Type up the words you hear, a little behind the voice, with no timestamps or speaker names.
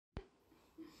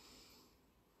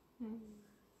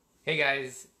Hey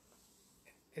guys,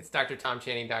 it's Dr. Tom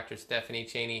Chaney, Dr. Stephanie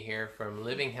Chaney here from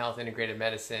Living Health Integrative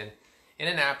Medicine in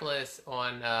Annapolis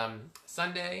on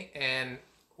Sunday, and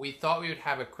we thought we would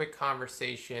have a quick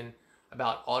conversation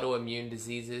about autoimmune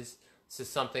diseases. This is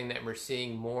something that we're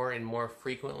seeing more and more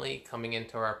frequently coming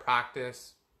into our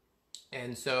practice,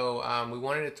 and so we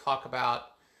wanted to talk about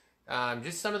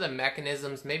just some of the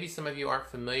mechanisms. Maybe some of you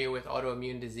aren't familiar with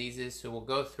autoimmune diseases, so we'll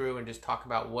go through and just talk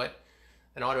about what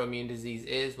an autoimmune disease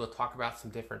is. We'll talk about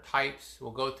some different types.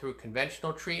 We'll go through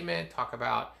conventional treatment, talk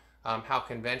about how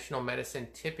conventional medicine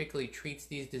typically treats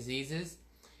these diseases,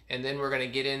 and then we're going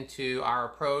to get into our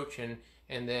approach, and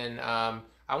then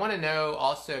I want to know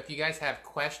also if you guys have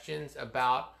questions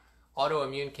about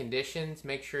autoimmune conditions,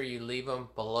 make sure you leave them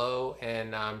below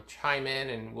and chime in,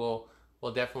 and we'll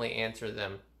definitely answer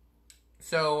them.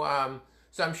 So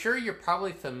I'm sure you're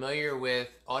probably familiar with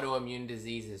autoimmune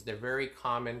diseases. They're very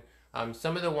common.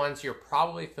 Some of the ones you're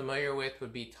probably familiar with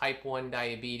would be type 1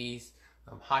 diabetes.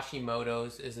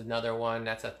 Hashimoto's is another one.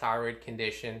 That's a thyroid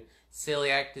condition.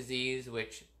 Celiac disease,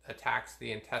 which attacks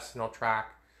the intestinal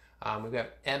tract. We've got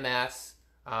MS,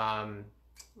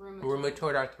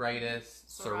 rheumatoid arthritis,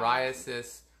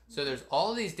 psoriasis. So there's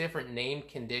all these different named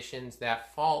conditions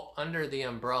that fall under the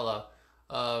umbrella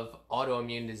of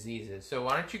autoimmune diseases. So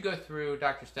why don't you go through,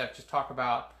 Dr. Steph, just talk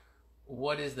about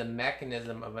what is the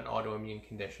mechanism of an autoimmune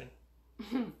condition?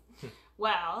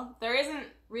 Well, there isn't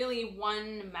really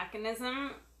one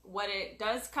mechanism. What it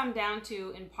does come down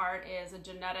to in part is a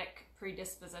genetic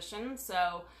predisposition.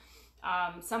 So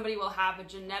somebody will have a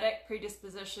genetic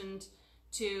predisposition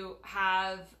to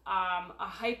have a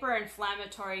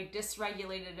hyperinflammatory,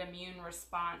 dysregulated immune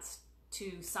response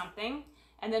to something.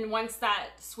 And then once that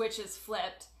switch is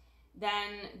flipped,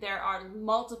 then there are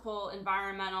multiple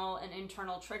environmental and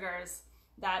internal triggers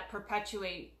that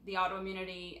perpetuate the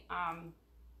autoimmunity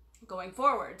going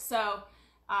forward. So,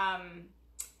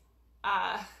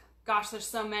 gosh, there's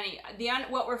so many.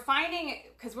 What we're finding,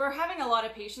 because we're having a lot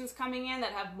of patients coming in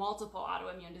that have multiple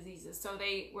autoimmune diseases, so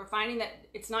we're finding that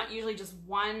it's not usually just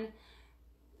one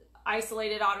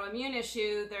isolated autoimmune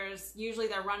issue. They're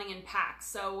running in packs.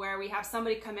 So where we have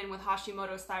somebody come in with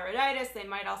Hashimoto's thyroiditis, they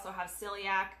might also have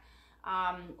celiac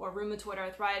or rheumatoid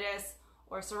arthritis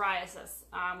or psoriasis.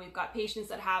 We've got patients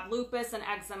that have lupus and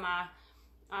eczema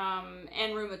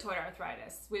and rheumatoid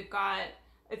arthritis. We've got,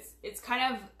 it's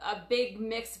kind of a big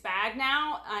mixed bag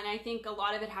now, and I think a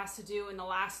lot of it has to do in the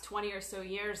last 20 or so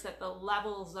years that the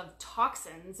levels of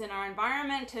toxins in our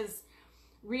environment has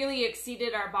really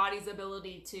exceeded our body's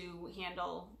ability to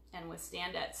handle and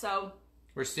withstand it. So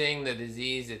we're seeing the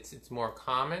disease, it's more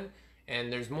common,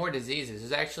 and there's more diseases.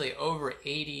 There's actually over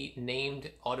 80 named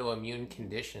autoimmune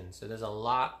conditions. So there's a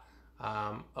lot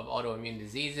of autoimmune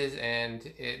diseases, and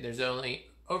there's only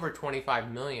over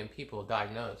 25 million people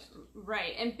diagnosed.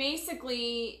 Right, and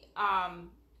basically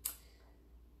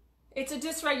it's a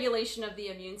dysregulation of the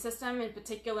immune system, in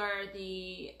particular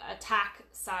the attack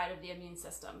side of the immune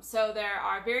system. So there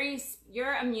are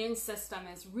your immune system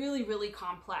is really, really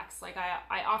complex. Like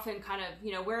I often kind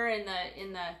of, we're in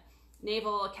the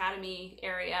Naval Academy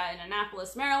area in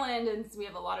Annapolis, Maryland, and we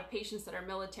have a lot of patients that are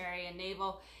military and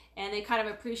naval, and they kind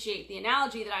of appreciate the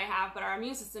analogy that I have, but our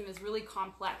immune system is really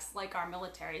complex like our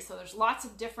military. So there's lots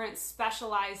of different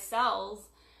specialized cells,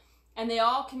 and they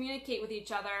all communicate with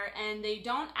each other, and they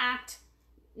don't act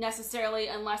necessarily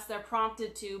unless they're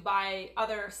prompted to by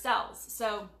other cells.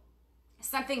 So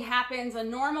something happens, a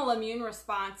normal immune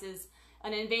response is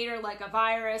an invader like a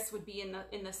virus would be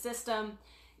in the system.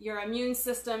 Your immune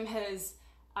system has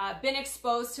been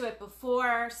exposed to it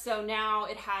before, so now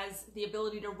it has the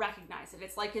ability to recognize it.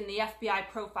 It's like in the FBI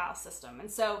profile system.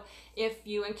 And so if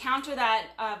you encounter that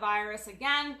virus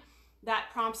again,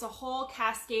 that prompts a whole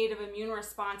cascade of immune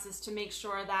responses to make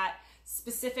sure that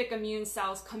specific immune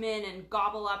cells come in and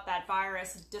gobble up that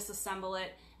virus, disassemble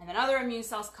it, and then other immune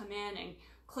cells come in and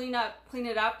clean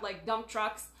it up like dump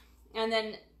trucks, and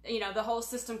then the whole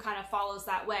system kind of follows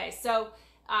that way. So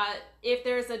if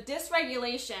there's a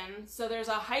dysregulation, so there's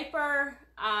a hyper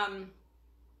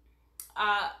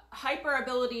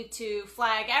ability to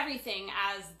flag everything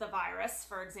as the virus,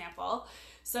 for example.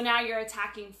 So now you're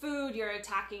attacking food, you're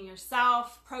attacking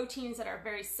yourself, proteins that are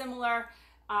very similar.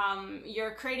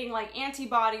 You're creating like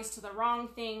antibodies to the wrong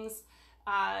things.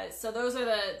 So those are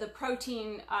the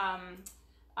protein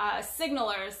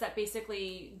signalers that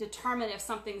basically determine if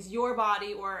something's your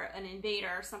body or an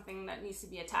invader, something that needs to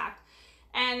be attacked.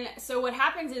 And so what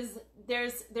happens is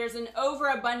there's an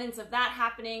overabundance of that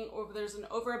happening, or there's an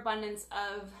overabundance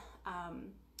of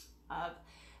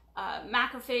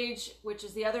macrophage, which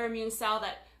is the other immune cell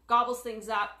that gobbles things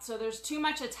up. So there's too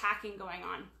much attacking going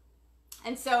on.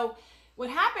 And so what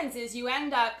happens is you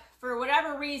end up, for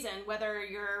whatever reason, whether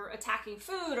you're attacking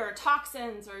food or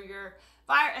toxins or you're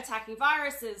attacking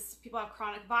viruses, people have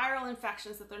chronic viral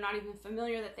infections that they're not even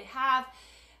familiar that they have.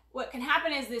 What can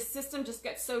happen is this system just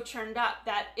gets so churned up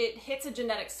that it hits a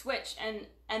genetic switch, and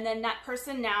then that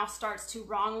person now starts to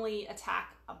wrongly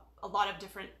attack a lot of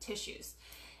different tissues.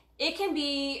 It can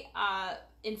be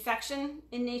infection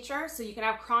in nature, so you can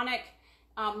have chronic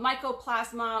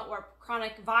mycoplasma or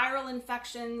chronic viral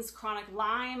infections. Chronic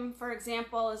Lyme, for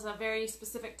example, is a very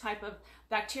specific type of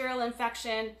bacterial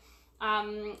infection.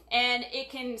 And it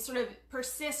can sort of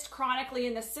persist chronically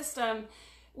in the system,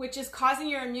 which is causing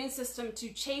your immune system to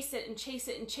chase it and chase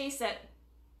it and chase it.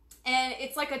 And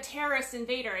it's like a terrorist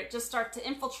invader. It just starts to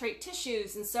infiltrate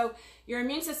tissues. And so your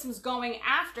immune system's going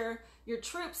after your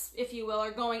troops, if you will,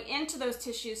 are going into those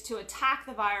tissues to attack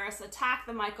the virus, attack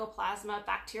the mycoplasma,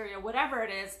 bacteria, whatever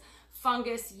it is,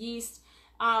 fungus, yeast.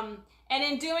 And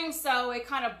in doing so, it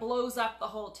kind of blows up the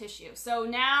whole tissue. So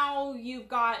now you've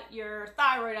got your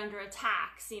thyroid under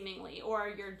attack, seemingly, or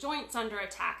your joints under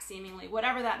attack, seemingly,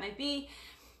 whatever that may be.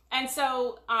 And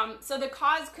so, so the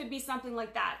cause could be something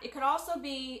like that. It could also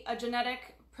be a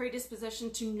genetic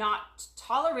predisposition to not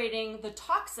tolerating the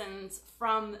toxins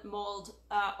from mold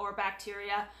or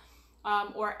bacteria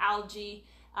or algae.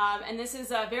 And this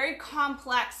is a very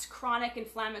complex chronic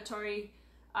inflammatory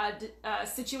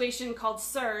situation called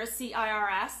CIRS,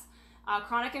 C-I-R-S,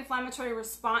 chronic inflammatory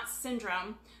response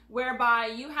syndrome, whereby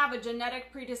you have a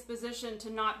genetic predisposition to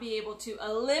not be able to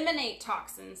eliminate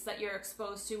toxins that you're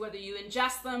exposed to, whether you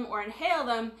ingest them or inhale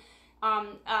them.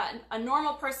 A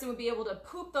normal person would be able to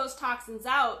poop those toxins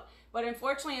out, but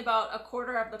unfortunately about a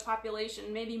quarter of the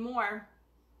population, maybe more,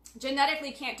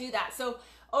 genetically can't do that. So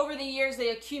over the years, they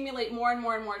accumulate more and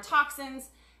more and more toxins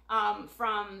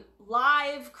from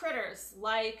live critters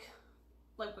like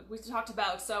we talked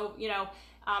about. So, you know,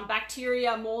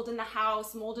 bacteria, mold in the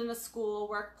house, mold in a school,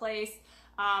 workplace,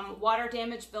 water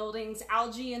damaged buildings,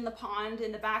 algae in the pond,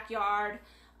 in the backyard.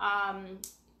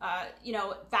 You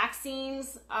know,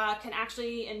 vaccines can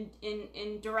actually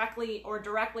indirectly or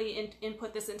directly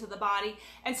input this into the body.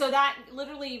 And so that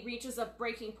literally reaches a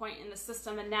breaking point in the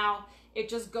system, and now it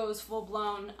just goes full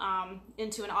blown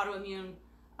into an autoimmune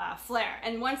flare.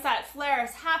 And once that flare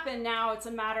has happened, now it's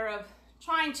a matter of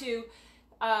trying to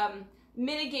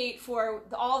mitigate for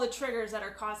all the triggers that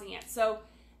are causing it. So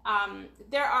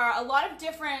there are a lot of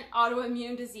different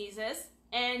autoimmune diseases,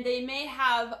 and they may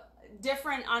have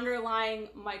different underlying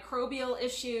microbial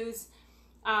issues.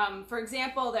 For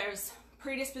example, there's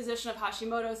predisposition of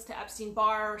Hashimoto's to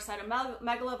Epstein-Barr or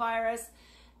cytomegalovirus.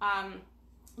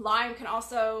 Lyme can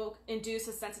also induce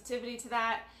a sensitivity to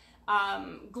that.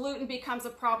 Gluten becomes a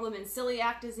problem in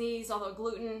celiac disease, although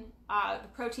gluten, the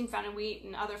protein found in wheat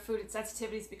and other food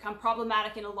sensitivities become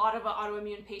problematic in a lot of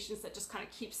autoimmune patients. That just kind of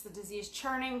keeps the disease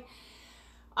churning.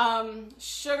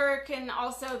 Sugar can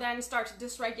also then start to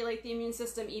dysregulate the immune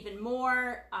system even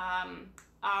more.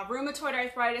 Rheumatoid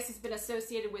arthritis has been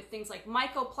associated with things like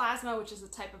mycoplasma, which is a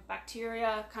type of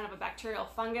bacteria, kind of a bacterial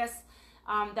fungus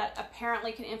that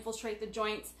apparently can infiltrate the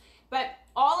joints. But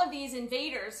all of these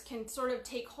invaders can sort of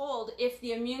take hold if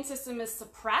the immune system is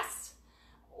suppressed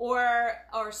or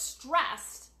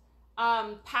stressed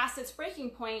past its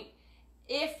breaking point,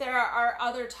 if there are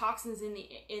other toxins in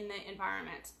the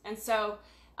environment. And so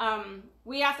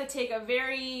we have to take a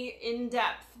very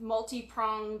in-depth,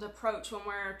 multi-pronged approach when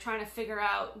we're trying to figure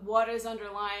out what is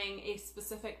underlying a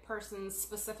specific person's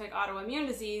specific autoimmune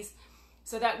disease,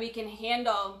 so that we can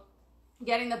handle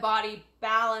getting the body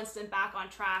balanced and back on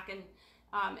track. And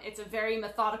it's a very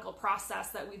methodical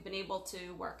process that we've been able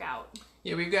to work out.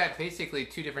 Yeah, we've got basically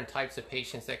two different types of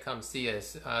patients that come see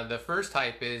us. The first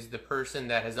type is the person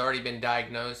that has already been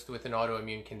diagnosed with an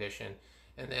autoimmune condition.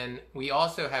 And then we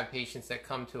also have patients that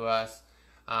come to us,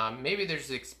 maybe they're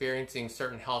just experiencing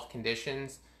certain health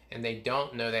conditions and they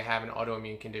don't know they have an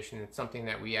autoimmune condition. It's something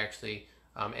that we actually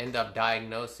end up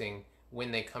diagnosing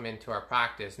when they come into our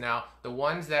practice. Now, the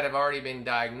ones that have already been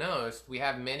diagnosed, we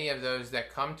have many of those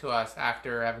that come to us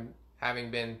after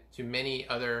having been to many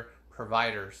other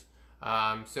providers.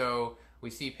 So we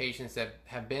see patients that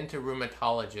have been to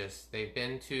rheumatologists, they've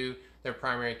been to their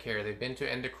primary care, they've been to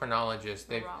endocrinologists,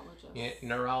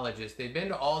 neurologists, they've been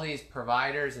to all these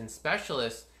providers and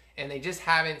specialists, and they just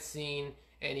haven't seen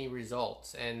any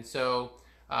results. And so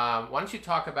why don't you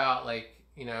talk about, like,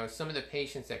 you know, some of the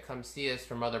patients that come see us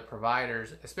from other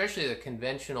providers, especially the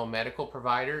conventional medical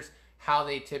providers, how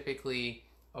they typically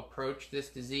approach this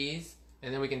disease,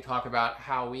 and then we can talk about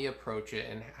how we approach it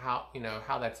and how, you know,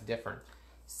 how that's different.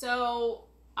 So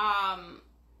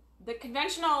the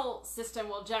conventional system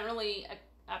will generally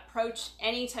approach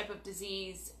any type of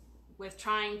disease with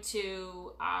trying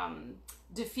to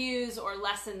diffuse or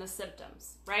lessen the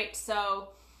symptoms, right? So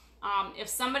if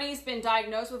somebody's been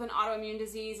diagnosed with an autoimmune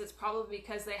disease, it's probably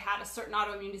because they had a certain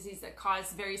autoimmune disease that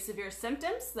caused very severe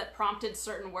symptoms that prompted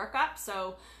certain workup.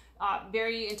 So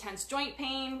very intense joint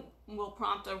pain will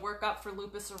prompt a workup for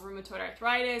lupus or rheumatoid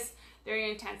arthritis.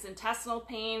 Very intense intestinal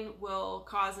pain will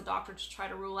cause a doctor to try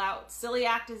to rule out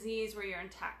celiac disease, where you're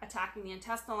attacking the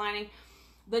intestinal lining.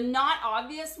 The not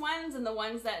obvious ones, and the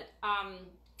ones that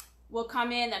will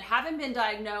come in that haven't been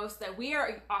diagnosed, that we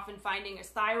are often finding, is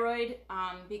thyroid,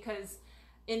 because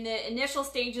in the initial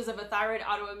stages of a thyroid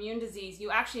autoimmune disease, you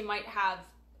actually might have,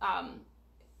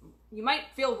 you might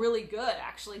feel really good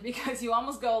actually, because you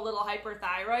almost go a little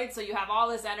hyperthyroid. So you have all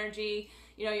this energy,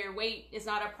 you know, your weight is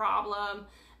not a problem.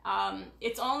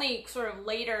 It's only sort of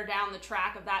later down the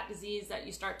track of that disease that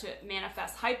you start to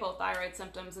manifest hypothyroid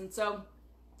symptoms. And so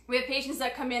we have patients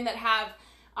that come in that have,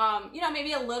 you know,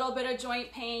 maybe a little bit of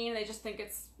joint pain. They just think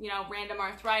it's, you know, random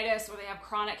arthritis, or they have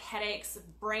chronic headaches.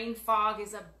 Brain fog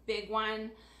is a big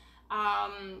one.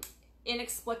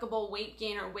 Inexplicable weight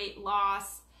gain or weight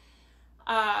loss.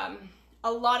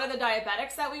 A lot of the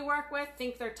diabetics that we work with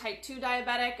think they're type 2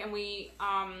 diabetic, and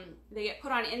they get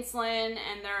put on insulin,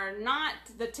 and they're not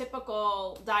the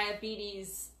typical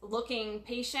diabetes looking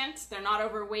patient. They're not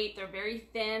overweight, they're very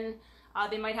thin.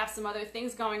 They might have some other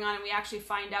things going on, and we actually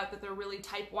find out that they're really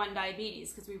type 1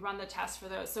 diabetes because we run the test for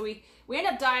those. So we end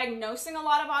up diagnosing a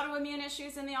lot of autoimmune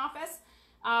issues in the office.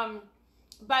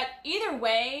 But either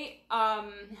way,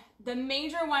 the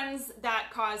major ones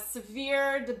that cause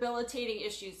severe debilitating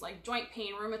issues like joint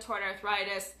pain, rheumatoid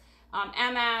arthritis,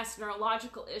 MS,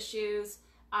 neurological issues,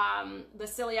 the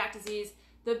celiac disease,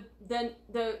 the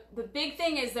big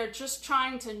thing is they're just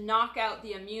trying to knock out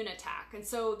the immune attack. And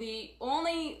so the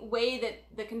only way that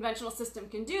the conventional system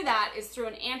can do that is through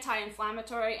an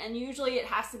anti-inflammatory, and usually it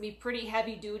has to be pretty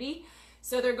heavy duty.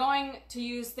 So they're going to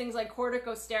use things like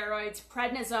corticosteroids,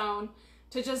 prednisone,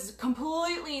 to just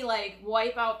completely like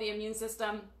wipe out the immune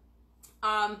system.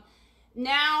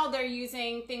 Now they're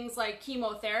using things like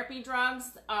chemotherapy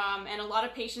drugs, and a lot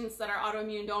of patients that are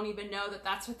autoimmune don't even know that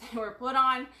that's what they were put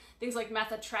on. Things like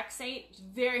methotrexate,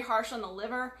 very harsh on the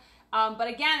liver. But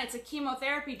again, it's a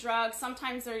chemotherapy drug.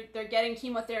 Sometimes they're getting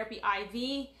chemotherapy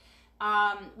IV,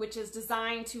 which is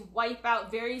designed to wipe out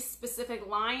very specific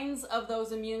lines of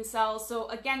those immune cells. So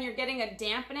again, you're getting a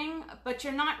dampening, but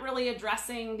you're not really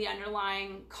addressing the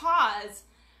underlying cause.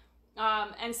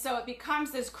 And so it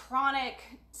becomes this chronic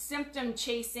symptom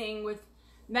chasing with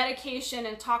medication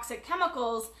and toxic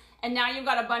chemicals. And now you've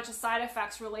got a bunch of side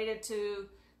effects related to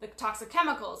the toxic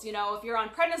chemicals. You know, if you're on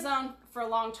prednisone for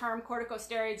long-term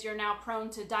corticosteroids, you're now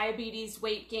prone to diabetes,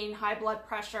 weight gain, high blood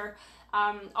pressure,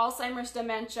 Alzheimer's,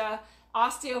 dementia,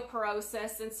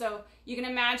 osteoporosis. And so you can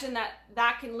imagine that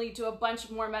that can lead to a bunch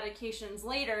more medications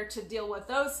later to deal with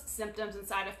those symptoms and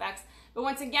side effects. But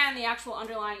once again, the actual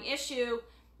underlying issue,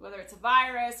 whether it's a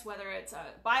virus, whether it's a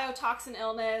biotoxin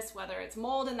illness, whether it's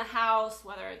mold in the house,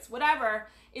 whether it's whatever,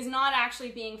 is not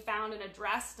actually being found and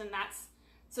addressed. And that's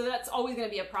always going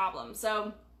to be a problem.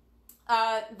 So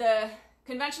the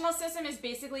conventional system is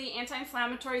basically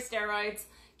anti-inflammatory steroids,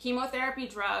 chemotherapy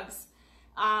drugs,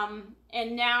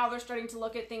 and now they're starting to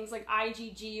look at things like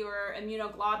IgG or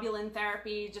immunoglobulin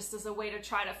therapy, just as a way to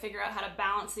try to figure out how to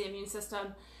balance the immune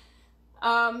system.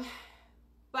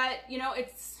 But, you know,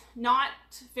 it's not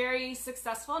very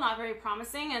successful, not very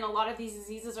promising, and a lot of these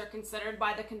diseases are considered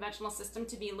by the conventional system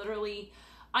to be literally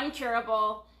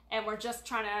uncurable, and we're just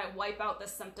trying to wipe out the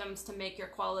symptoms to make your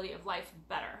quality of life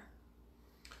better.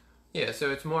 Yeah,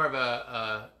 so it's more of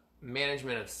a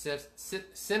management of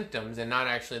symptoms and not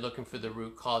actually looking for the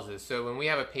root causes. So when we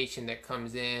have a patient that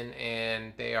comes in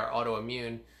and they are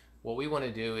autoimmune, what we want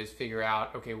to do is figure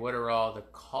out, okay, what are all the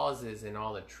causes and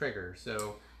all the triggers?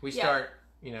 So we start,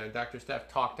 you know, Dr. Steph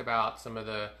talked about some of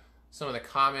the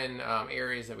common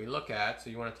areas that we look at. So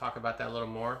you want to talk about that a little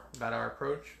more, about our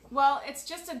approach? Well, it's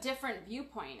just a different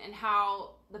viewpoint in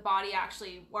how the body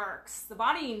actually works. The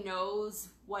body knows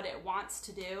what it wants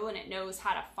to do, and it knows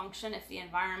how to function if the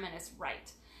environment is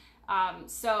right.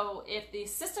 So if the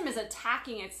system is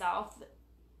attacking itself,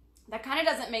 that kind of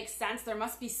doesn't make sense. There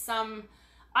must be some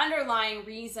underlying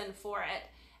reason for it.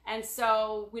 And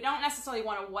so we don't necessarily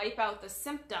want to wipe out the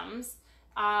symptoms.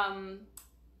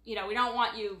 You know, we don't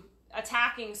want you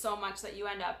attacking so much that you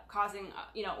end up causing,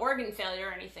 you know, organ failure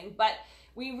or anything, but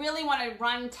we really want to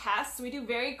run tests. We do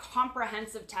very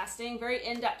comprehensive testing, very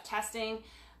in-depth testing,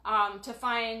 to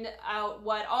find out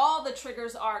what all the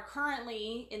triggers are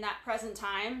currently in that present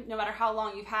time, no matter how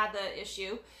long you've had the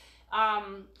issue.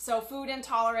 So food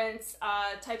intolerance,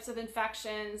 types of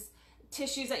infections,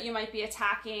 tissues that you might be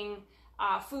attacking,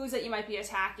 foods that you might be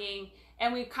attacking,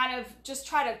 and we kind of just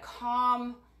try to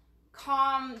calm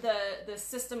the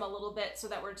system a little bit so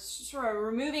that we're sort of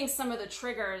removing some of the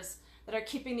triggers that are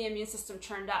keeping the immune system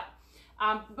turned up.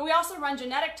 But we also run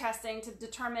genetic testing to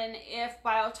determine if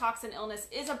biotoxin illness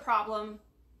is a problem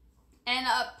and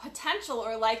a potential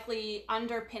or likely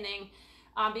underpinning.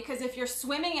 Because if you're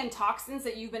swimming in toxins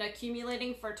that you've been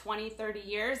accumulating for 20, 30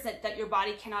 years that your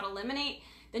body cannot eliminate,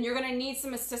 then you're going to need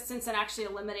some assistance in actually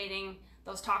eliminating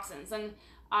those toxins. And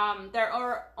there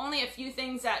are only a few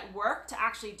things that work to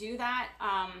actually do that.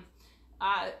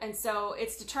 And so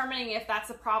it's determining if that's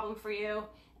a problem for you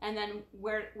and then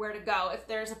where to go. If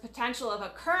there's a potential of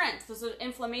occurrence, those are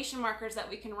inflammation markers that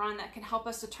we can run that can help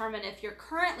us determine if you're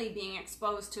currently being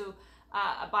exposed to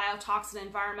a biotoxin,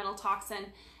 environmental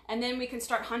toxin, and then we can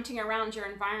start hunting around your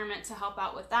environment to help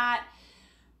out with that.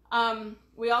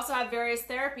 We also have various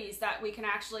therapies that we can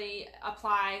actually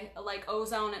apply, like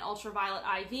ozone and ultraviolet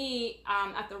IV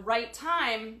at the right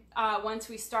time once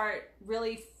we start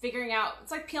really figuring out,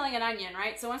 it's like peeling an onion,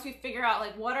 right? So once we figure out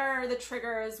like what are the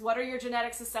triggers, what are your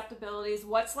genetic susceptibilities,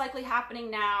 what's likely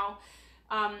happening now,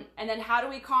 and then how do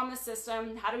we calm the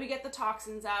system, how do we get the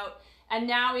toxins out, and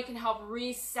now we can help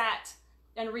reset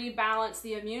and rebalance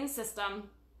the immune system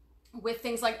with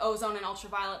things like ozone and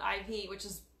ultraviolet IV, which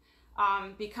is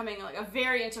becoming like a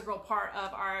very integral part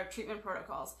of our treatment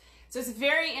protocols. So it's a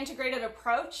very integrated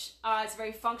approach. It's a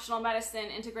very functional medicine,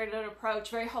 integrated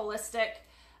approach, very holistic,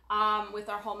 with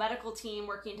our whole medical team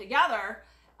working together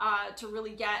to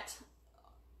really get,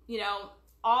 you know,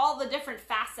 all the different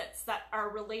facets that are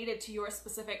related to your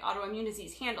specific autoimmune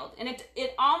disease handled. And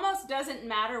it almost doesn't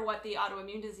matter what the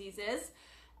autoimmune disease is,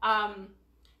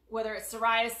 whether it's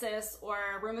psoriasis or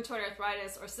rheumatoid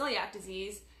arthritis or celiac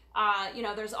disease. You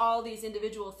know, there's all these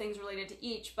individual things related to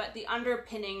each, but the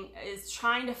underpinning is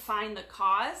trying to find the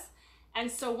cause. And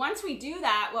so once we do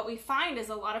that, what we find is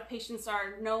a lot of patients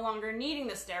are no longer needing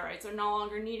the steroids, or no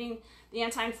longer needing the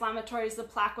anti-inflammatories, the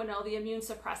Plaquenil, the immune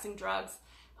suppressing drugs.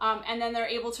 And then they're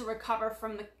able to recover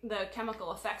from the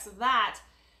chemical effects of that.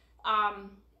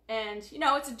 And, you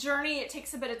know, it's a journey. It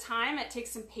takes a bit of time. It takes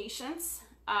some patience.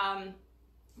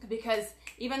 Because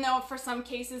even though for some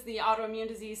cases the autoimmune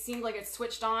disease seems like it's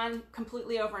switched on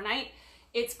completely overnight,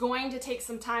 it's going to take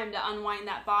some time to unwind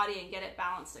that body and get it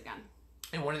balanced again.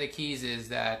 And one of the keys is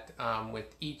that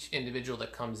with each individual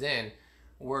that comes in,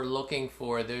 we're looking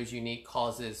for those unique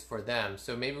causes for them.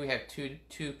 So maybe we have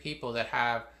two people that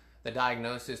have the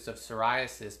diagnosis of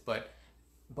psoriasis, but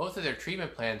both of their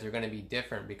treatment plans are going to be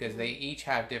different because they each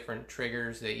have different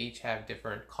triggers, they each have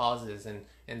different causes, and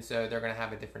so they're going to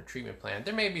have a different treatment plan.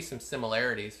 There may be some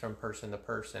similarities from person to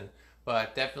person,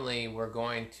 but definitely we're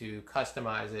going to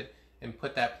customize it and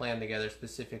put that plan together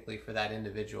specifically for that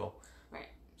individual. Right.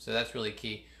 So that's really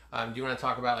key. Do you want to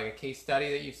talk about like a case study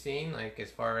that you've seen, like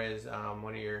as far as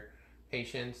one of your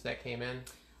patients that came in?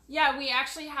 Yeah, we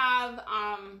actually have,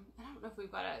 I don't know if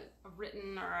we've got a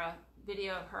written or a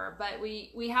video of her, but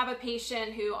we have a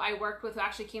patient who I worked with who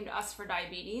actually came to us for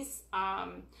diabetes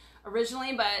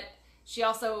originally, but she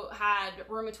also had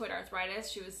rheumatoid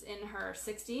arthritis. She was in her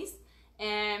 60s,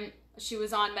 and she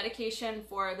was on medication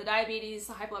for the diabetes,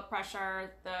 the high blood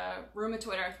pressure, the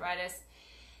rheumatoid arthritis.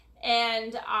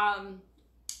 And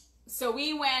so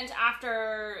we went,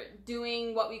 after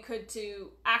doing what we could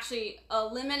to actually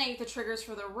eliminate the triggers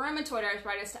for the rheumatoid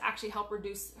arthritis, to actually help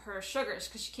reduce her sugars,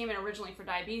 because she came in originally for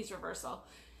diabetes reversal.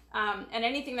 And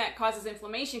anything that causes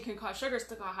inflammation can cause sugars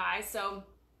to go high. So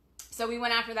we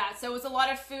went after that. So it was a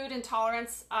lot of food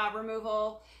intolerance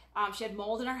removal. She had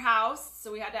mold in her house,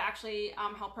 so we had to actually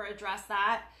help her address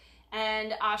that.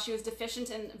 And she was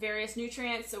deficient in various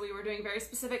nutrients, so we were doing very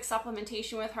specific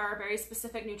supplementation with her, very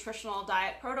specific nutritional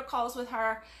diet protocols with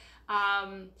her.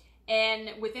 And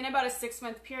within about a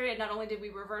 6-month period, not only did we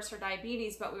reverse her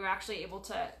diabetes, but we were actually able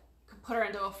to put her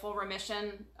into a full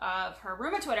remission of her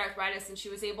rheumatoid arthritis, and she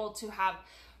was able to have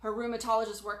her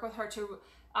rheumatologist work with her to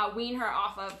wean her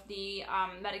off of the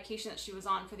medication that she was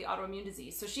on for the autoimmune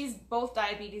disease. So she's both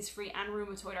diabetes-free and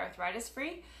rheumatoid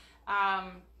arthritis-free.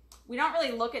 We don't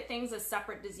really look at things as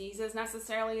separate diseases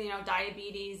necessarily, you know,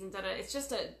 diabetes and it's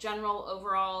just a general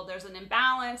overall, there's an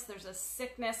imbalance, there's a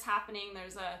sickness happening,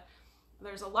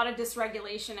 there's a lot of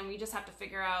dysregulation, and we just have to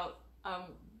figure out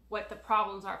what the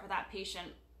problems are for that patient.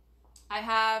 I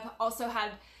have also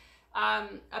had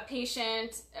a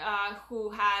patient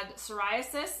who had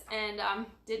psoriasis and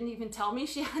didn't even tell me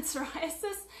she had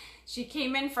psoriasis. She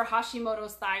came in for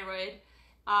Hashimoto's thyroid.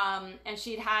 And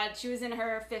she was in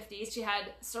her 50s. She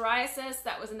had psoriasis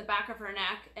that was in the back of her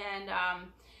neck, and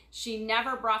She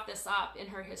never brought this up in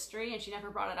her history, and she never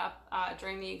brought it up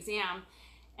during the exam.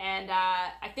 And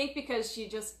I think because she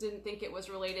just didn't think it was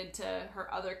related to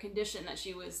her other condition that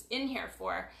she was in here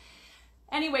for.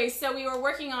 Anyway, so we were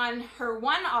working on her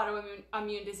one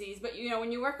autoimmune disease, but you know,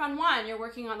 when you work on one, you're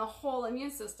working on the whole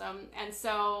immune system. And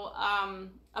so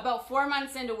about 4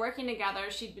 months into working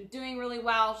together, she'd been doing really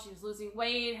well. She was losing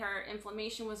weight, her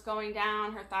inflammation was going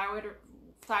down, her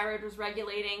thyroid was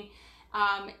regulating,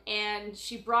 and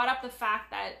she brought up the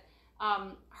fact that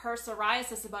her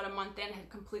psoriasis about a month in had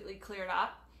completely cleared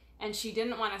up, and she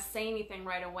didn't want to say anything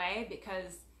right away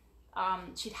because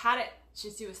she'd had it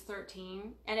since she was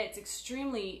 13, and it's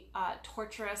extremely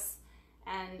torturous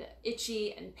and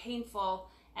itchy and painful,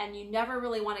 and you never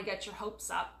really want to get your hopes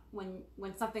up when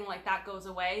something like that goes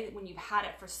away, when you've had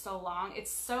it for so long.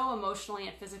 It's so emotionally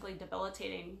and physically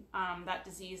debilitating, that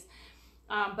disease.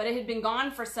 But it had been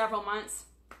gone for several months,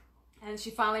 and she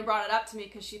finally brought it up to me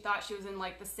because she thought she was in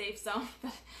like the safe zone.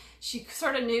 She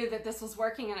sort of knew that this was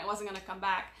working and it wasn't going to come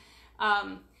back.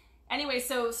 Anyway,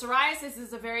 so psoriasis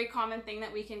is a very common thing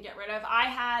that we can get rid of. I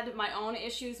had my own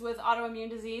issues with autoimmune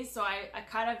disease, so I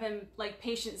kind of am like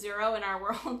patient zero in our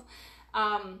world.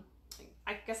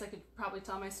 I guess I could probably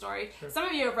tell my story. Sure. Some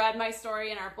of you have read my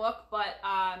story in our book, but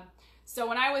so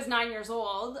when I was 9 years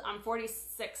old, I'm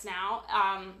 46 now,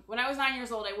 when I was 9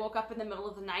 years old, I woke up in the middle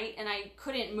of the night and I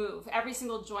couldn't move. Every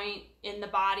single joint in the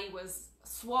body was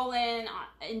swollen,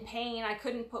 in pain. I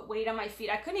couldn't put weight on my feet.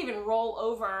 I couldn't even roll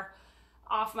over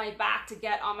off my back to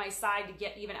get on my side to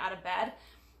get even out of bed.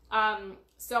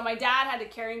 So my dad had to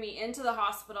carry me into the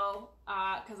hospital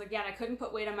because again, I couldn't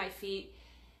put weight on my feet.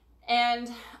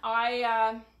 And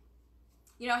I,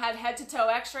 you know, had head to toe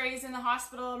x-rays in the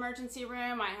hospital emergency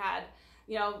room. I had,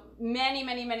 you know,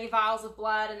 many vials of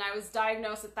blood, and I was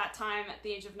diagnosed at that time at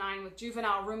the age of 9 with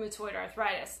juvenile rheumatoid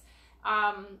arthritis.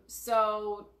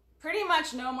 So pretty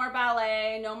much no more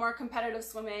ballet, no more competitive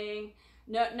swimming,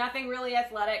 nothing really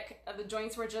athletic. The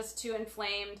joints were just too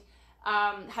inflamed.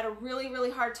 Had a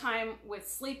really hard time with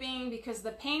sleeping because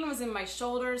the pain was in my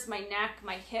shoulders, my neck,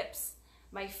 my hips,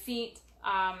 my feet.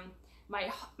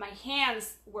 My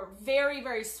hands were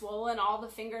very swollen. All the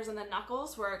fingers and the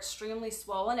knuckles were extremely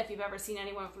swollen, if you've ever seen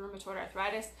anyone with rheumatoid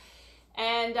arthritis.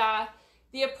 And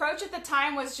the approach at the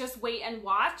time was just wait and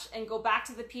watch and go back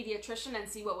to the pediatrician and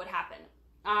see what would happen.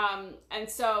 And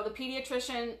so the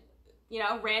pediatrician, you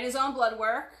know, ran his own blood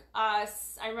work. I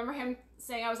remember him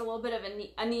saying I was a little bit of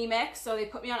anemic, so they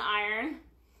put me on iron,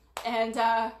 and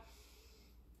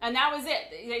that was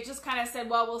it. They just kind of said,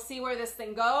 well, we'll see where this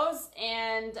thing goes.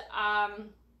 And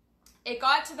it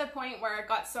got to the point where it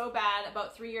got so bad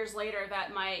about 3 years later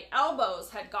that my elbows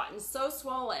had gotten so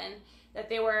swollen that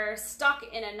they were stuck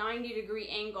in a 90-degree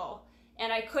angle,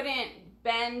 and I couldn't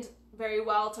bend very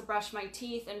well to brush my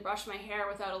teeth and brush my hair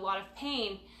without a lot of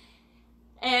pain.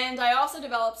 And I also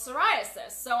developed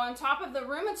psoriasis. So on top of the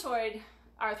rheumatoid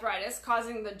arthritis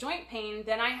causing the joint pain,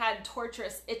 then I had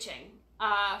torturous itching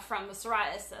from the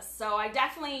psoriasis. So I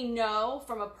definitely know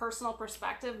from a personal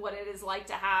perspective what it is like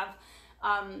to have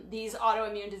these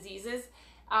autoimmune diseases.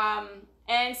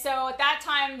 And so at that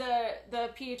time, the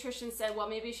pediatrician said, well,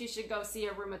 maybe she should go see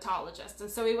a rheumatologist.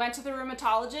 And so we went to the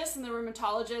rheumatologist, and the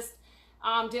rheumatologist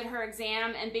did her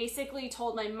exam and basically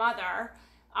told my mother,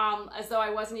 as though I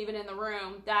wasn't even in the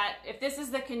room, that if this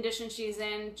is the condition she's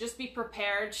in, just be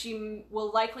prepared. She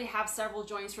will likely have several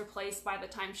joints replaced by the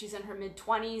time she's in her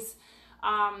mid-20s.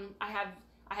 I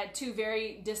had 2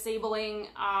 very disabling,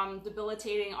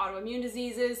 debilitating autoimmune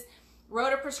diseases,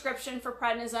 wrote a prescription for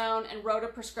prednisone, and wrote a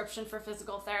prescription for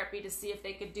physical therapy to see if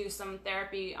they could do some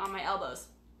therapy on my elbows.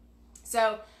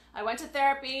 So I went to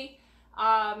therapy,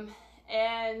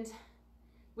 and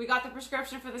we got the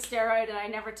prescription for the steroid, and I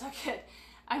never took it.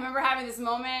 I remember having this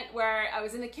moment where I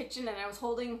was in the kitchen and I was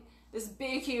holding this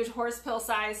big, huge horse pill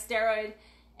size steroid,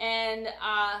 and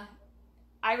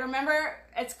I remember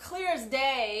it's clear as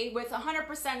day with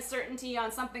 100% certainty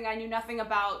on something I knew nothing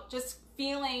about, just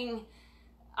feeling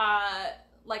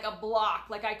like a block,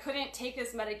 like I couldn't take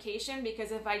this medication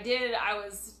because if I did, I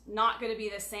was not going to be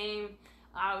the same.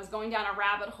 I was going down a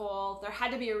rabbit hole. There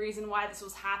had to be a reason why this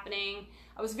was happening.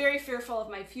 I was very fearful of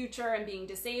my future and being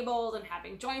disabled and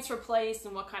having joints replaced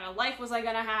and what kind of life was I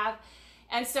going to have.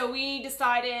 And so we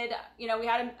decided, you know, we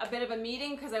had a bit of a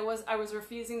meeting because I was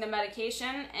refusing the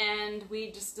medication, and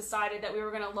we just decided that we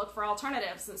were going to look for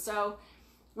alternatives. And so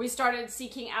we started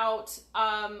seeking out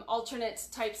alternate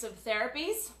types of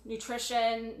therapies,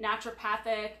 nutrition,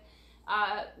 naturopathic,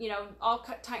 you know, all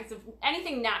types of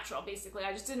anything natural, basically.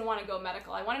 I just didn't want to go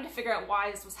medical. I wanted to figure out why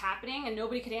this was happening, and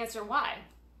nobody could answer why.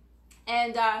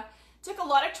 And took a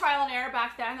lot of trial and error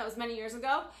back then. That was many years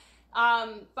ago.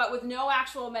 But with no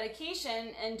actual medication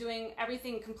and doing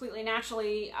everything completely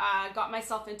naturally, got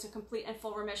myself into complete and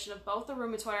full remission of both the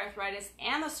rheumatoid arthritis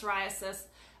and the psoriasis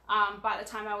by the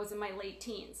time I was in my late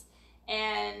teens.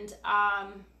 And,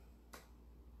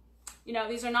 you know,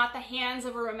 these are not the hands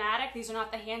of a rheumatic. These are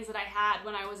not the hands that I had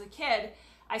when I was a kid.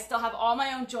 I still have all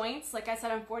my own joints. Like I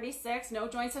said, I'm 46. No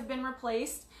joints have been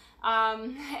replaced.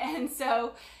 And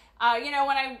so, you know,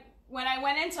 when I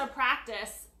went into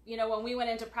practice, you know, when we went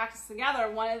into practice together,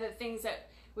 one of the things that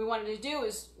we wanted to do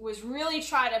was really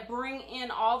try to bring in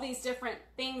all these different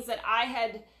things that I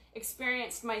had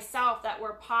experienced myself that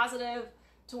were positive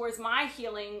towards my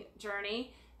healing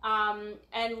journey,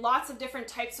 and lots of different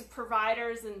types of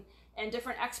providers and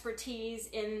different expertise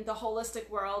in the holistic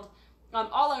world,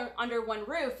 all under one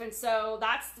roof. And so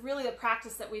that's really the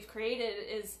practice that we've created,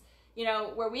 is, you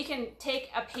know, where we can take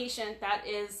a patient that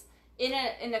is in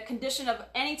a condition of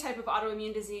any type of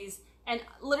autoimmune disease and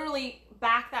literally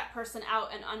back that person out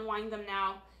and unwind them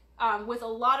now with a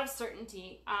lot of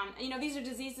certainty. You know, these are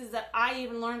diseases that I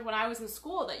even learned when I was in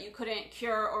school that you couldn't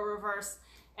cure or reverse,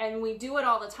 and we do it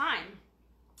all the time.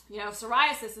 You know,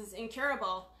 psoriasis is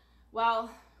incurable.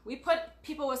 Well, we put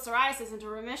people with psoriasis into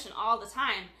remission all the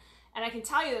time, and I can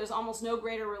tell you there's almost no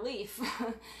greater relief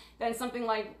than something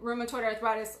like rheumatoid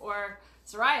arthritis or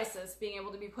psoriasis being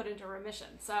able to be put into remission.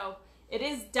 So it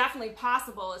is definitely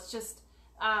possible. It's just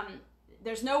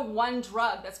there's no one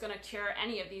drug that's going to cure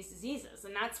any of these diseases,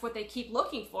 and that's what they keep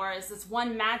looking for, is this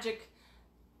one magic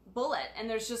bullet, and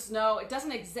there's just no, it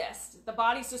doesn't exist. The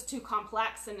body's just too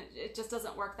complex, and it just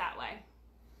doesn't work that way.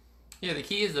 Yeah, the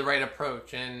key is the right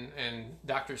approach, and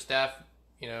Dr. Steph,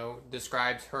 you know,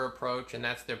 describes her approach, and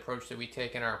that's the approach that we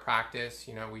take in our practice.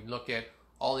 You know, we look at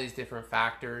all these different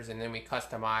factors, and then we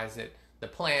customize the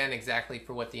plan exactly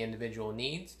for what the individual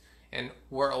needs. And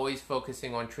we're always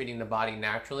focusing on treating the body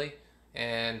naturally,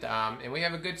 and we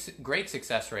have a great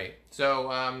success rate.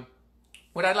 So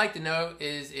what I'd like to know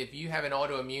is, if you have an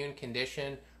autoimmune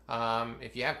condition,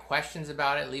 if you have questions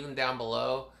about it, leave them down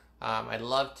below. I'd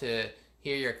love to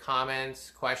hear your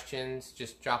comments, questions.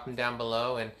 Just drop them down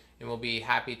below, and we'll be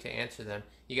happy to answer them.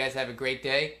 You guys have a great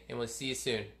day, and we'll see you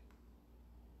soon.